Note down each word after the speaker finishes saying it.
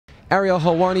Ariel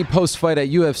Helwani post-fight at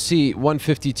UFC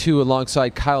 152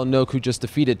 alongside Kyle Noke, who just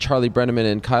defeated Charlie Brenneman.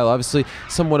 And Kyle, obviously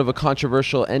somewhat of a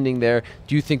controversial ending there.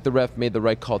 Do you think the ref made the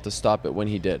right call to stop it when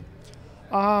he did?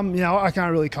 I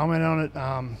can't really comment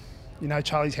on it.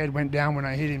 Charlie's head went down when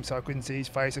I hit him, so I couldn't see his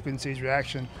face, I couldn't see his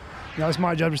reaction. It's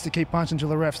my job just to keep punching until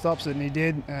the ref stops it, and he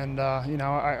did. And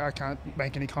I can't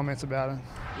make any comments about it.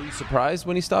 Were you surprised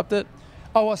when he stopped it?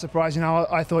 I was surprised.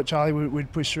 I thought Charlie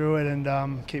would push through it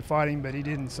and keep fighting, but he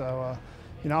didn't. So,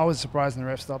 I was surprised when the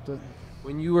ref stopped it.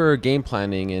 When you were game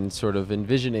planning and sort of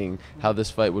envisioning how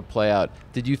this fight would play out,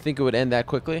 did you think it would end that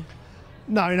quickly?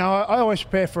 No, I always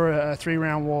prepare for a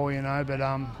three-round war, but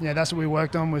that's what we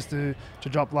worked on, was to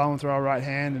drop low and throw a right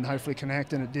hand and hopefully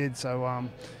connect, and it did. So, I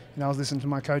was listening to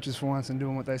my coaches for once and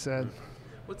doing what they said.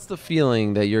 What's the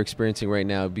feeling that you're experiencing right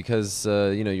now? Because,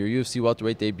 your UFC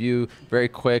welterweight debut, very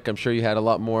quick. I'm sure you had a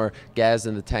lot more gas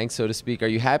in the tank, so to speak. Are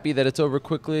you happy that it's over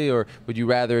quickly, or would you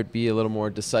rather it be a little more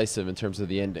decisive in terms of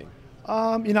the ending?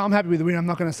 I'm happy with the win. I'm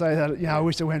not going to say that, I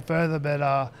wish it went further, but,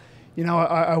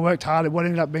 I worked hard. What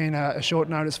ended up being a short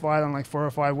notice fight on like 4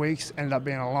 or 5 weeks ended up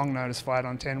being a long notice fight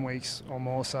on 10 weeks or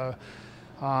more. So,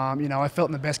 I felt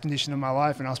in the best condition of my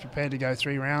life, and I was prepared to go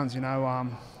 3 rounds,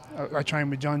 I trained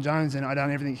with John Jones, and I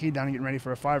done everything he'd done getting ready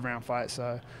for a 5-round fight.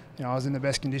 So, I was in the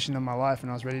best condition of my life,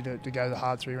 and I was ready to go the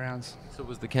hard 3 rounds. So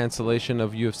was the cancellation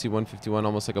of UFC 151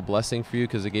 almost like a blessing for you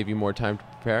because it gave you more time to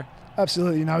prepare?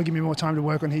 Absolutely. It gave me more time to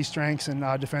work on his strengths and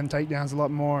defend takedowns a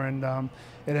lot more, and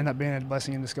it ended up being a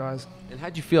blessing in disguise. And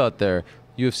how'd you feel out there?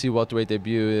 UFC welterweight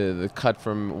debut, the cut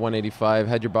from 185.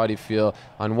 How'd your body feel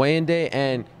on weigh-in day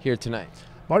and here tonight?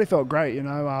 Body felt great.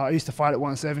 I used to fight at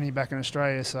 170 back in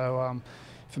Australia, so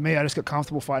for me, I just got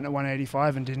comfortable fighting at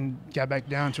 185 and didn't go back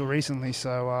down until recently.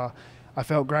 So I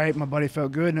felt great, my body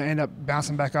felt good, and I ended up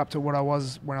bouncing back up to what I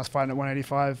was when I was fighting at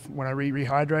 185. When I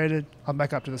rehydrated, I'm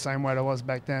back up to the same weight I was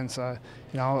back then. So,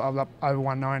 I'm up over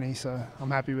 190, so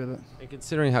I'm happy with it. And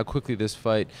considering how quickly this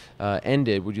fight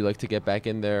ended, would you like to get back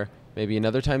in there maybe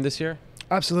another time this year?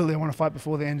 Absolutely, I want to fight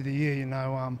before the end of the year.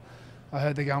 I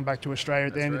heard they're going back to Australia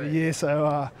at the end of the year,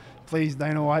 so please,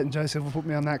 Dana White and Joe Silva, put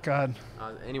me on that card.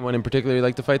 Anyone in particular you'd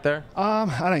like to fight there?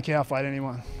 I don't care. I'll fight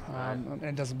anyone.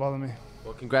 It doesn't bother me.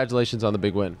 Well, congratulations on the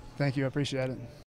big win. Thank you. I appreciate it.